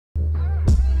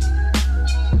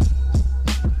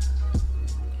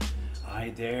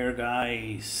there,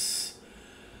 guys.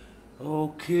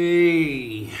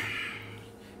 Okay,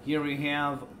 here we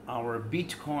have our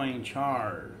Bitcoin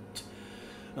chart.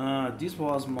 This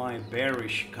was my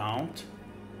bearish count.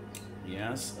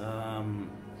 Yes, I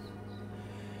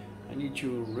need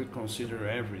to reconsider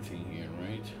everything here,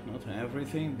 right? Not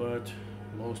everything, but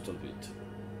most of it.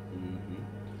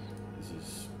 This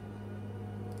is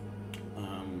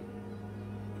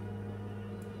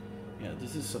yeah,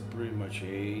 this is pretty much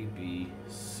A, B,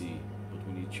 C, but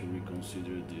we need to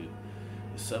reconsider the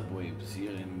subwaves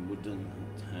here and wouldn't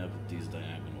have this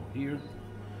diagonal here.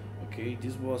 Okay,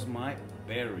 this was my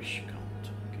bearish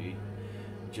count. Okay,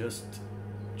 just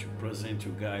to present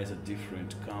you guys a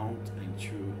different count, and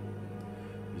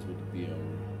this would be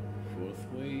our fourth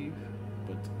wave,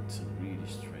 but it's really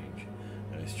strange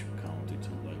guys to count it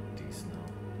like this now.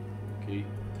 Okay.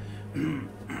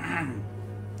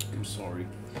 I'm sorry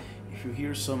if you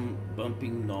hear some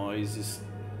bumping noises,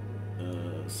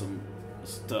 some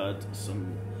stud,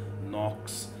 some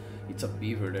knocks. It's a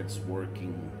beaver that's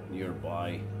working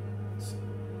nearby.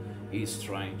 He's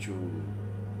trying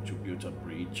to build a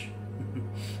bridge.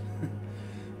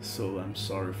 So I'm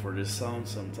sorry for the sound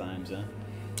sometimes, huh?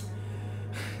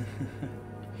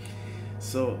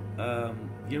 So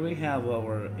here we have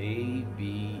our A,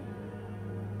 B,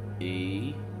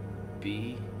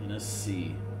 and a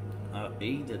C.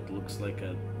 A that looks like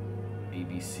a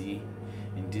ABC,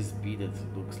 and this B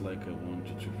that looks like a 1,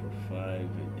 2, 3, 4, 5.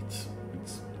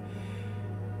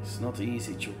 It's not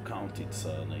easy to count. It's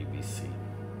an ABC.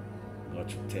 Got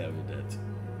to tell you that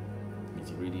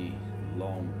it's a really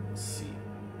long C.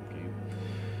 Okay,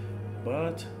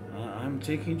 but I'm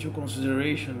taking into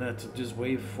consideration that this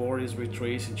wave 4 is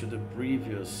retracing to the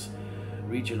previous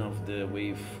region of the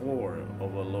wave 4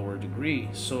 of a lower degree.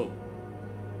 So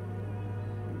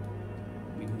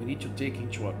we need to take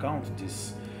into account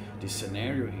this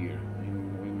scenario here,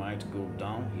 and we might go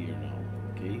down here now.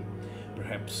 Okay,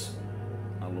 perhaps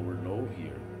a lower low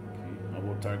here. Okay,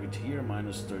 our target here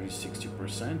minus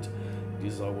 30-60%.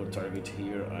 This is our target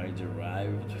here. I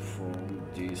derived from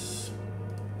this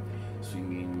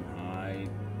swinging high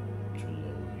to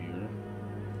low here.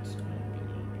 It's gonna be a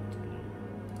little bit low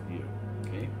here.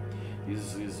 Okay,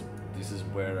 this is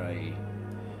where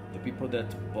the people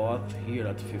that bought here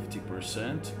at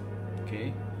 50%,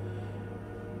 okay,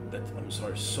 that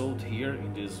sold here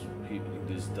in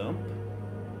this dump,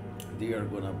 they are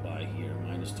gonna buy here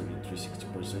minus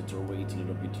 33-60%, or wait a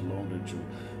little bit longer to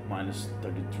minus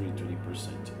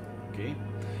 33-20%. Okay,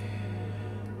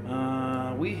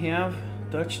 we have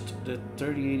touched the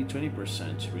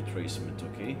 30-80-20% retracement,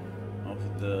 okay,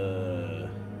 of the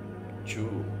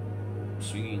two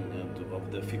swinging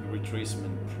of the fib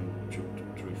retracement from 2 to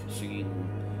 3, swinging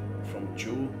from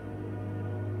 2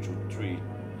 to 3.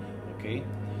 Okay,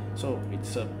 so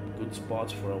it's a good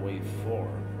spot for a wave 4.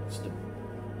 It's the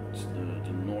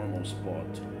normal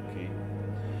spot. Okay,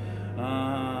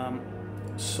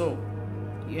 so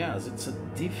yes, it's a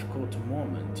difficult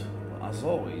moment as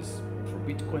always for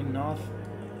Bitcoin.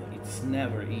 It's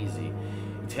never easy.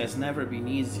 It has never been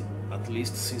easy, at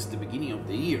least since the beginning of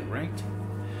the year, right?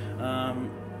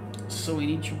 So we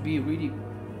need to be really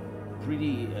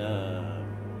pretty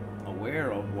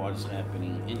aware of what's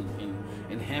happening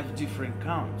and have different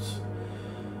counts.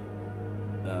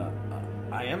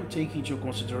 I am taking into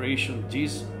consideration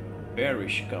this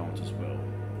bearish count as well.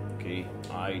 Okay,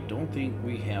 I don't think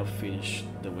we have finished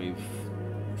the wave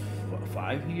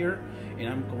 5 here, and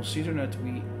I'm considering that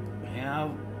we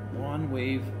have one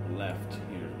wave left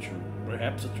here, to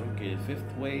perhaps a truncated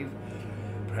 5th wave,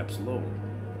 perhaps lower.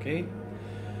 Okay,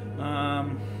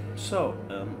 so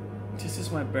this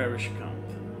is my bearish count.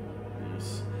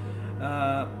 Yes,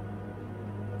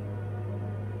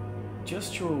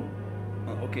 just to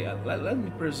okay, let me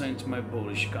present my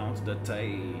bullish count that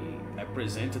I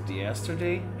presented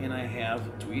yesterday, and I have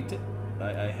tweeted.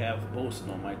 I have posted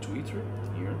on my Twitter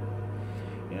here.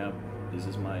 Yeah, this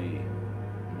is my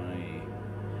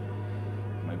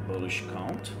bullish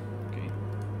count. Okay,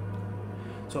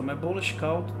 so my bullish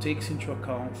count takes into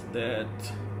account that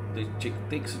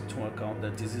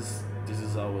this is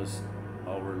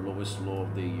our lowest low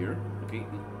of the year. Okay,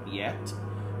 yet.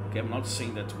 Okay, I'm not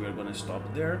saying that we are gonna stop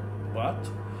there, but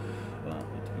let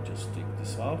me just take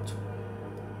this out.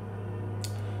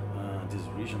 This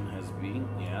region has been,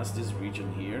 yes, this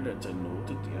region here that I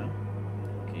noted, yeah.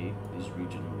 Okay, this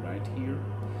region right here,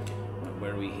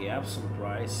 where we have some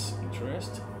price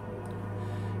interest.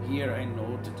 Here I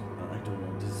noted, I don't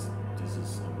know, this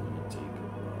is, I'm gonna take,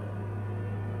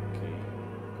 okay,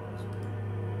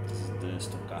 this is the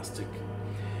stochastic.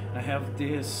 I have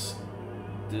this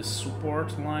this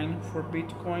support line for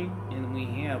Bitcoin, and we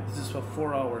have, this is a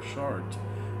 4-hour chart.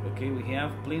 Okay, we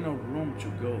have plenty of room to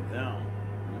go down.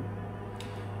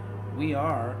 We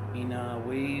are in a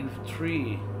wave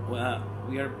 3. Well,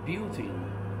 we are building.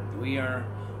 We are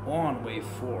on wave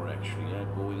 4 actually,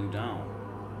 going down.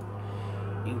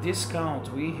 In this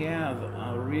count, we have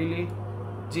a really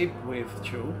deep wave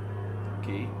 2.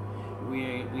 Okay,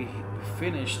 we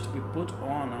finished. We put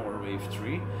on our wave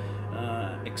 3.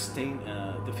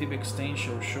 The fib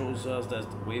extension shows us that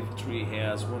wave 3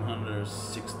 has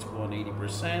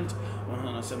 160-180%,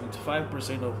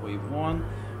 175% of wave 1,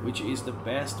 which is the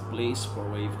best place for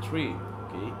wave 3.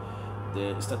 Okay,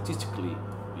 statistically,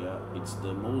 yeah, it's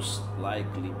the most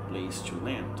likely place to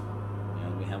land.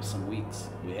 And we have some weeks.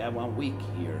 We have 1 week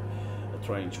here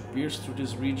trying to pierce through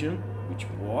this region, which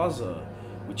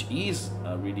is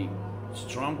a really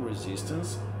strong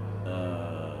resistance.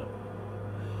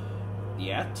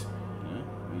 Yet,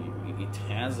 it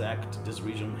has acted. This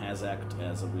region has acted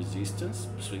as a resistance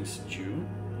since June.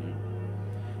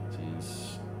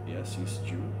 Since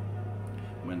June,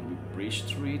 when we breached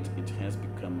through it, it has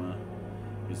become a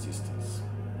resistance.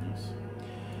 Yes.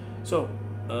 So,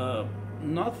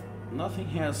 nothing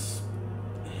has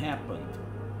happened.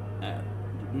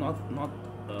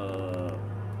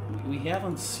 We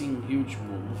haven't seen huge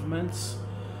movements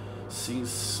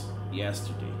since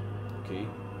yesterday. Okay.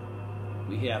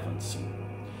 We haven't seen.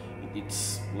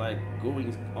 It's like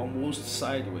going almost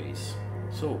sideways.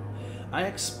 So I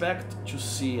expect to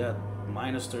see a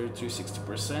minus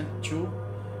 33-60% to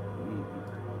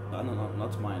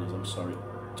not minus, I'm sorry,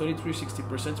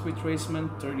 33-60%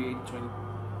 retracement,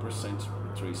 38-20%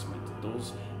 retracement.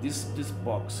 This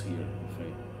box here, if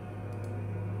I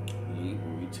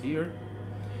label it here,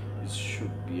 this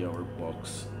should be our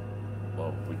box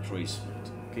of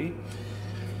retracement. Okay.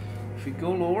 If we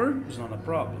go lower, it's not a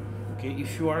problem. Okay,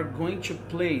 if you are going to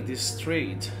play this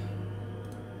trade,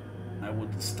 I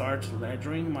would start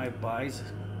ledgering my buys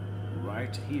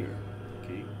right here.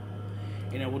 Okay,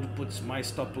 and I would put my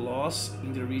stop loss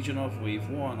in the region of wave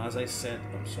 1. As I said,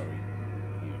 I'm sorry,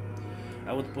 here.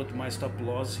 I would put my stop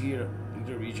loss here in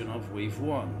the region of wave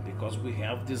 1, because we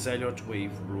have this Elliott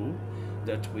wave rule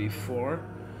that wave 4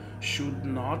 should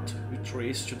not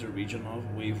retrace to the region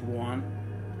of wave 1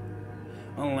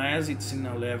 unless it's in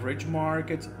a leverage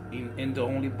market and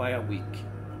only by a week.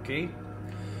 Okay,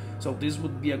 so this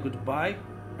would be a good buy.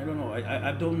 I don't know.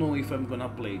 I don't know if I'm gonna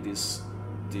play this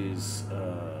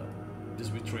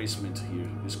retracement here,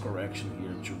 this correction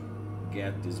here, to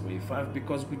get this wave 5,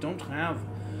 because we don't have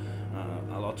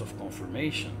a lot of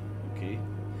confirmation. Okay,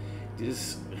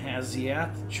 this has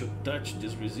yet to touch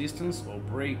this resistance or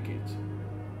break it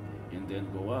and then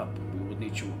go up. We would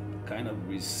need to kind of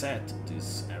reset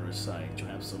this RSI to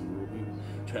have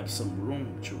some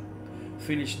room to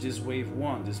finish this wave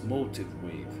 1, this motive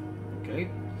wave. Okay,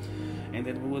 and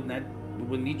then we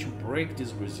would need to break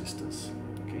this resistance.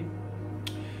 Okay,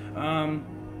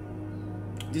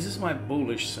 this is my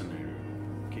bullish scenario.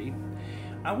 Okay,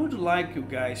 I would like you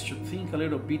guys to think a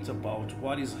little bit about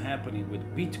what is happening with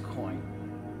Bitcoin,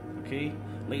 okay,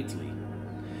 lately,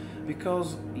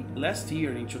 because last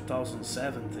year in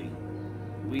 2017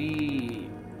 we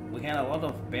had a lot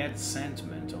of bad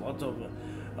sentiment, a lot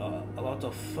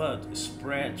of FUD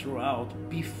spread throughout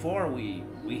before we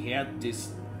had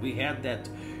that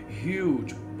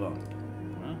huge bump.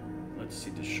 Let's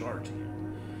see the chart here.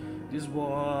 This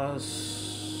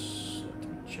was, let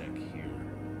me check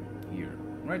here,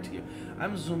 right here.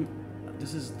 I'm zoom.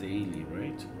 This is daily,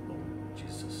 right? Oh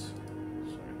Jesus,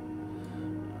 sorry.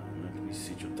 Let me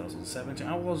see 2017.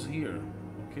 I was here.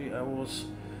 Okay, I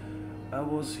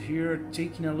was here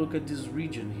taking a look at this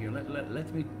region here.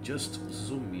 Let me just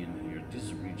zoom in here.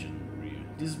 This region here.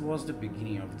 This was the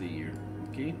beginning of the year.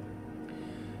 Okay,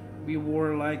 we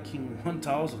were like in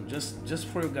 1,000. Just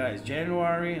for you guys,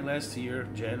 January last year,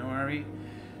 January,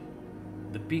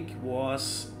 the peak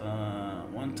was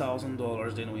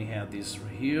 $1,000. Then we had this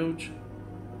huge,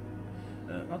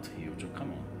 not huge. Oh,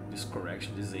 come on, this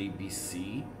correction, this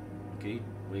ABC. Okay,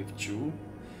 wave 2.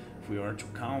 If we are to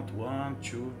count 1,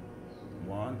 2.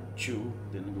 1, 2,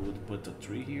 then we would put a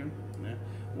 3 here.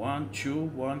 1, 2,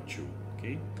 1, 2.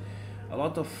 Okay, a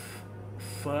lot of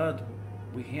FUD.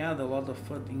 We had a lot of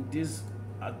FUD in this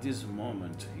at this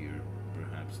moment here.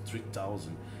 Perhaps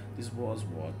 3,000. This was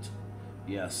what?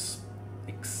 Yes,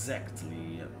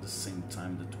 exactly at the same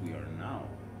time that we are now.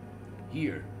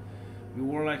 Here, we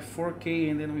were like 4K,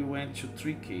 and then we went to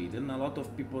 3K. Then a lot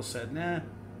of people said, nah.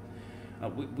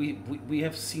 We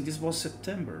have seen, this was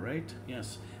September, right?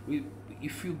 Yes.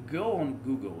 If you go on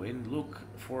Google and look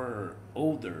for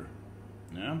older,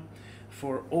 yeah,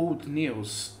 for old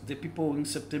news, the people in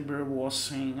September was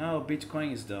saying, "Oh,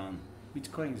 Bitcoin is done.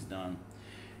 Bitcoin is done.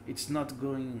 It's not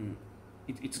going.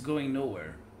 It's going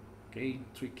nowhere." Okay,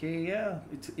 3K. Yeah,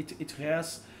 it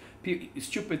has.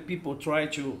 Stupid people try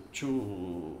to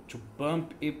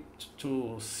bump it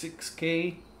to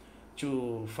 6K,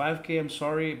 to 5K. I'm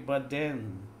sorry, but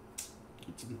then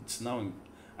it's now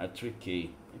at 3K.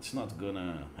 It's not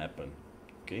gonna happen.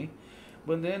 Okay,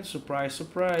 but then surprise,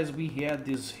 surprise, we had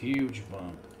this huge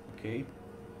bump. Okay,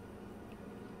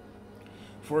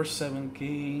 for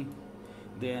 7K,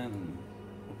 then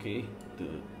okay,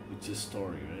 it's a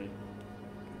story, right?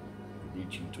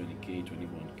 Reaching 20K,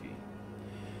 21K.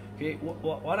 Okay,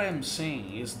 what I'm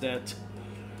saying is that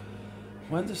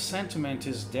when the sentiment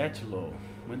is that low,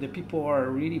 when the people are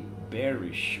really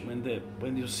bearish,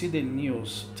 when you see the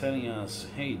news telling us,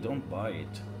 hey, don't buy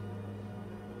it,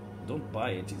 don't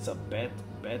buy it, it's a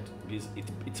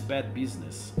it's bad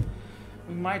business,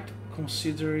 we might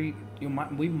consider it.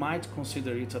 We might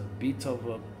consider it a bit of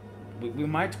a. We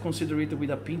might consider it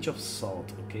with a pinch of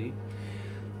salt. Okay.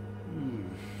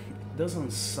 It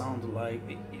doesn't sound like.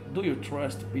 Do you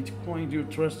trust Bitcoin? Do you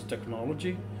trust the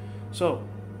technology? So,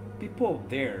 people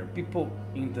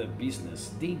in the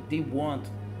business, they want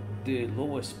the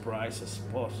lowest price as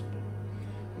possible.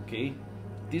 Okay,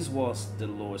 this was the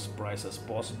lowest price as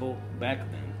possible back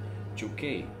then,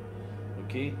 2K.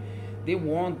 Okay, they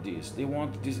want this,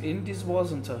 and this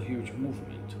wasn't a huge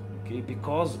movement. Okay,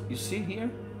 because you see here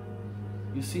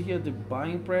the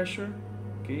buying pressure.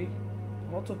 Okay,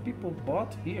 a lot of people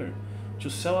bought here to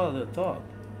sell at the top.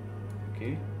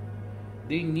 Okay,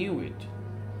 they knew it,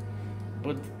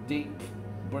 but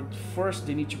first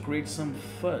they need to create some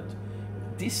FUD.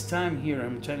 This time here,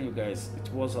 I'm telling you guys,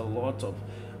 it was a lot of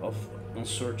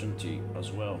uncertainty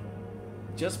as well.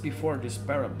 Just before this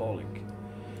parabolic,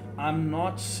 I'm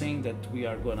not saying that we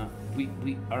are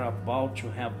about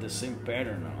to have the same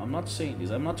pattern now. I'm not saying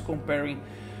this. I'm not comparing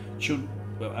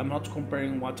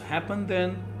what happened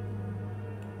then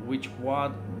with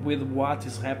what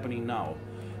is happening now,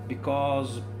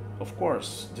 because of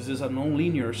course this is a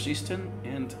non-linear system,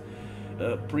 and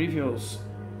previous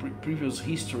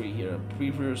history here,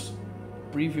 previous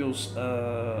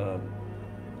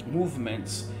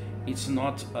movements, it's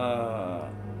not a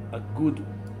good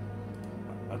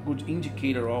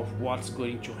indicator of what's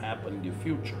going to happen in the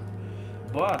future.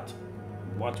 But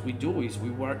what we do is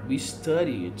we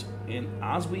study it, and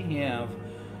as we have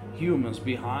humans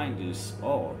behind this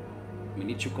all, we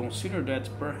need to consider that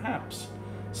perhaps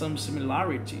some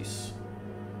similarities,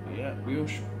 yeah,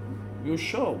 will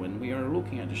show when we are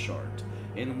looking at the chart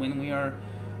and when we are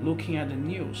looking at the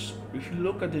news. If you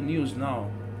look at the news now,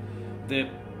 the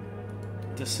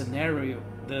scenario,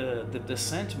 the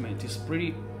sentiment is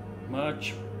pretty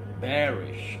much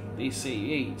bearish. They say,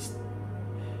 hey,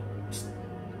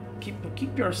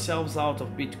 keep yourselves out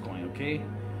of Bitcoin, okay?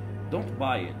 Don't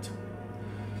buy it.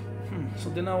 So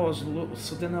then I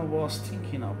was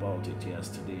thinking about it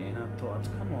yesterday, and I thought,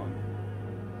 come on,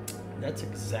 that's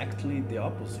exactly the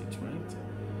opposite, right?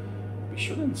 We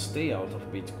shouldn't stay out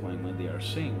of Bitcoin when they are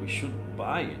saying we should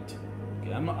buy it.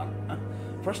 Okay,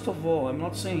 first of all, I'm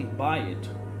not saying buy it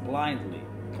blindly.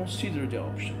 Consider the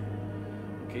option.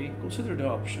 Okay, consider the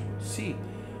option. See,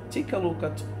 take a look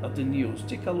at the news.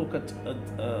 Take a look at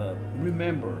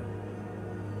remember.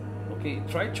 Okay,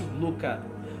 try to look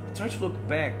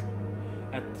back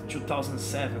at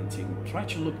 2017. Try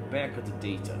to look back at the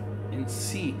data and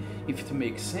see if it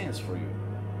makes sense for you.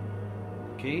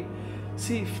 Okay,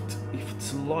 see if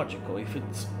it's logical, if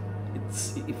it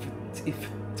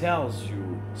tells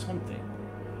you something.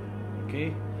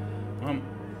 Okay,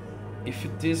 if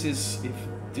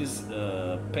this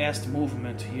past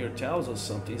movement here tells us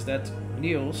something, is that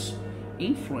news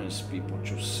influence people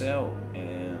to sell,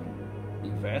 and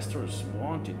investors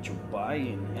wanted to buy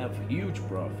and have huge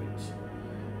profits.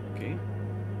 Okay,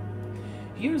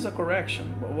 here is a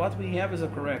correction, but what we have is a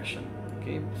correction.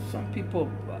 Okay, some people,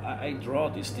 I draw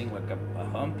this thing like a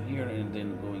hump here and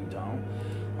then going down.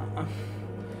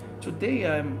 Today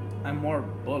I'm more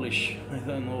bullish. I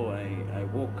don't know. I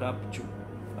woke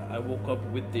up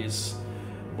with this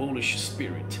bullish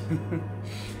spirit.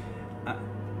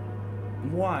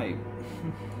 Why?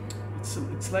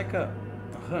 It's like a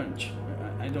hunch.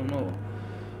 I don't know.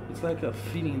 It's like a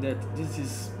feeling that this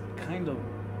is kind of,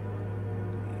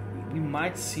 we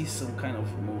might see some kind of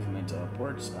movement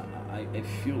upwards. I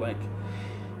feel like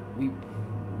we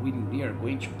are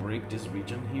going to break this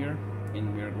region here,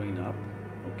 and we are going up.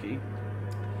 Okay.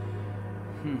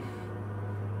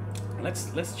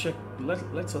 Let's check.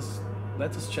 Let us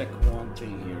check one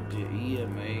thing here. The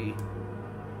EMA.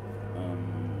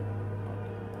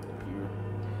 Here.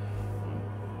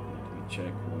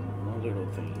 check one little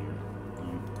thing here.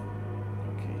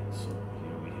 Okay, so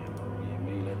here we have our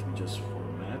EMA. Let me just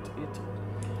format it.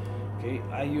 Okay,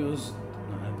 I use,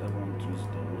 I won't use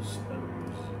those. I will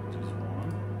use this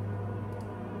one.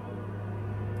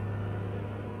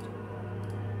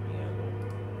 Yellow.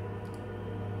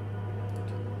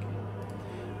 Okay.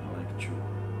 I like to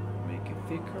make it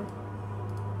thicker.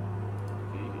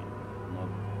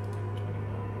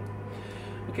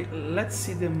 Okay, let's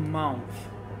see the month.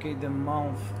 Okay, the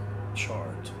month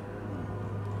chart.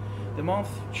 The month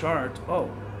chart.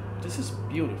 Oh, this is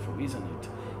beautiful, isn't it?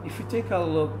 If you take a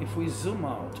look, if we zoom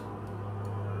out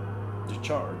the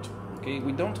chart, okay,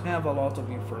 we don't have a lot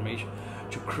of information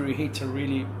to create a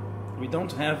really. We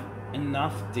don't have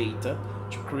enough data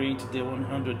to create the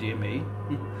 100 EMA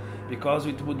because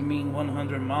it would mean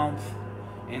 100 month,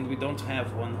 and we don't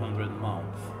have 100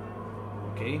 month.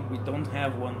 Okay, we don't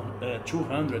have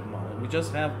 200 month, we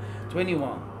just have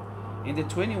 21. In the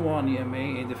 21 EMA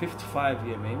and the 55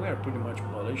 EMA, we are pretty much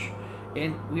bullish,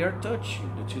 and we are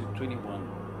touching the 21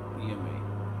 EMA.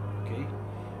 Okay,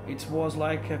 it was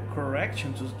like a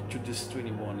correction to this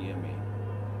 21 EMA.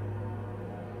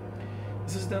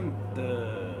 This is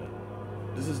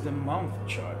the month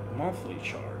chart, monthly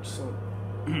chart. So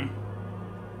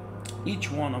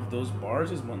each one of those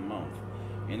bars is 1 month.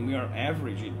 And we are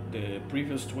averaging the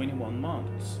previous 21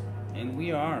 months, and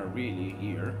we are really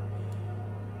here.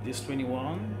 This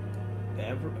 21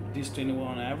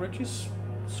 average is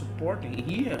supporting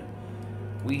here.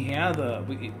 We had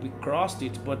we crossed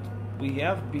it, but we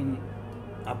have been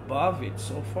above it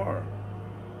so far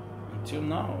until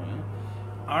now.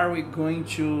 Are we going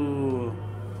to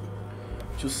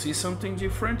see something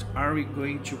different? Are we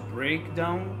going to break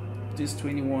down this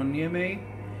 21 EMA?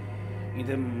 In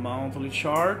the monthly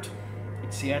chart,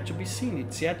 it's yet to be seen,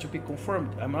 it's yet to be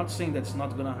confirmed. I'm not saying that's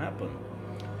not gonna happen.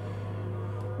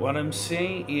 What I'm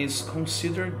saying is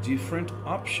consider different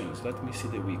options. Let me see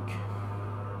the week.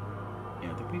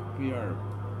 Yeah, the week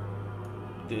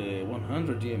the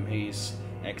 100 EMA is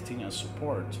acting as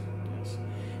support. Yes,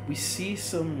 we see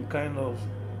some kind of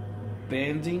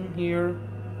bending here,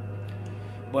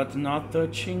 but not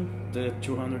touching the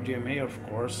 200 EMA. Of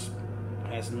course,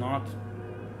 has not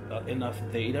enough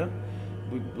data.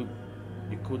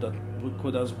 We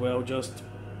could as well just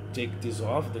take this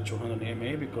off the 200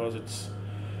 EMA because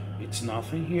it's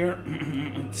nothing here.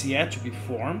 It's yet to be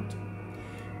formed.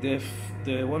 The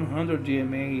 100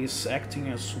 EMA is acting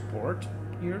as support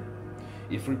here.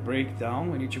 If we break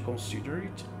down, we need to consider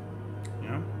it.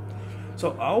 Yeah.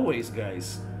 So always,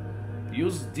 guys,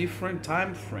 use different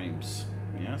time frames.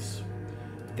 Yes,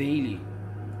 daily,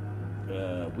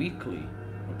 weekly.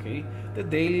 Okay, the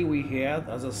daily we had,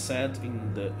 as I said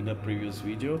in the previous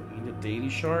video, in the daily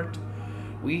chart,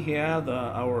 we had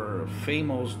our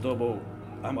famous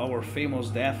our famous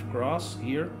death cross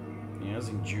here, yes,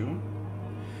 in June.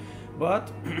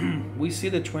 But we see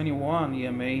the 21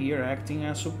 EMA here acting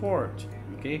as support.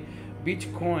 Okay,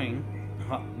 Bitcoin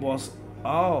was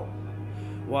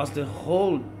the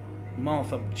whole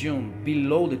month of June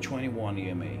below the 21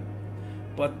 EMA,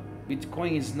 but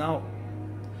Bitcoin is now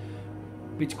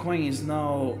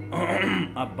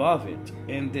above it,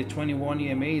 and the 21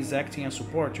 EMA is acting as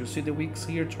support. You see the wicks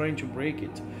here trying to break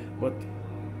it, but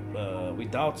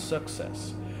without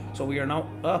success. So we are now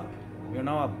up. We are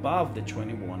now above the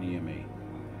 21 EMA.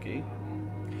 Okay.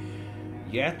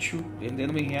 And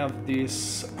then we have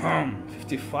this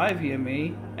 55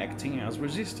 EMA acting as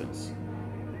resistance.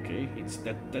 Okay,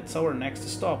 that's our next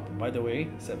stop. By the way,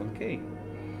 7K.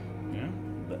 Yeah,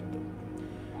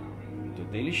 the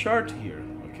daily chart here.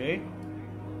 Okay,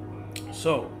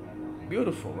 so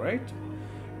beautiful, right?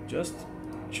 Just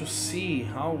to see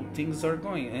how things are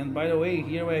going. And by the way,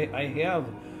 here I have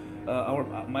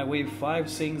my wave 5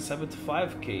 saying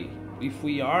 75K. If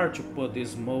we are to put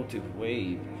this motive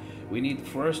wave, we need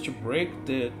first to break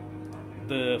the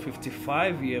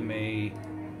 55 EMA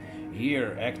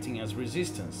here acting as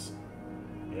resistance,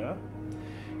 yeah,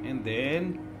 and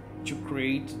then to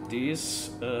create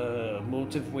this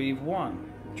motive wave 1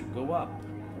 to go up.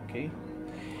 Okay,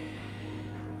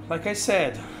 like I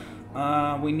said,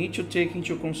 we need to take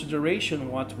into consideration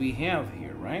what we have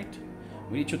here, right?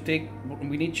 We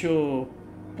need to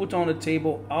put on the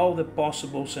table all the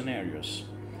possible scenarios,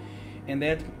 and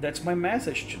that's my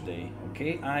message today.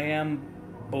 Okay, I am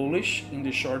bullish in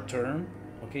the short term.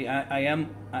 Okay,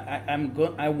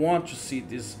 I want to see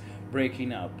this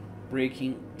breaking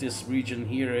this region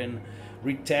here and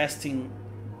retesting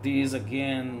this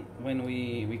again when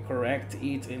we correct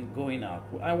it and going up.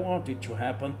 I want it to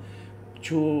happen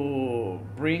to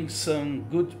bring some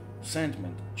good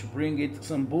sentiment, to bring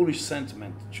some bullish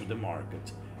sentiment to the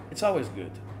market. It's always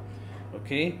good.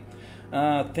 Okay.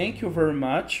 Thank you very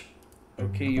much.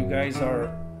 Okay, you guys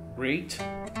are great.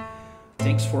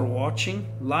 Thanks for watching.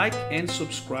 Like and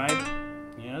subscribe.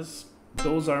 Yes,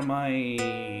 those are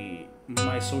my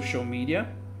social media.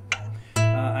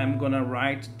 I'm gonna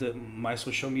write my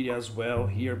social media as well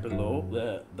here below,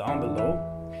 down below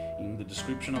in the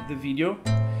description of the video.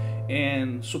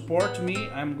 And support me.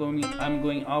 I'm gonna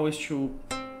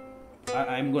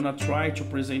try to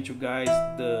present you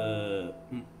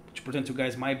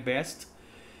guys my best.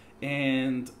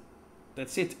 And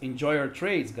that's it. Enjoy your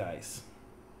trades, guys.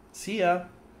 See ya.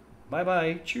 Bye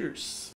bye. Cheers.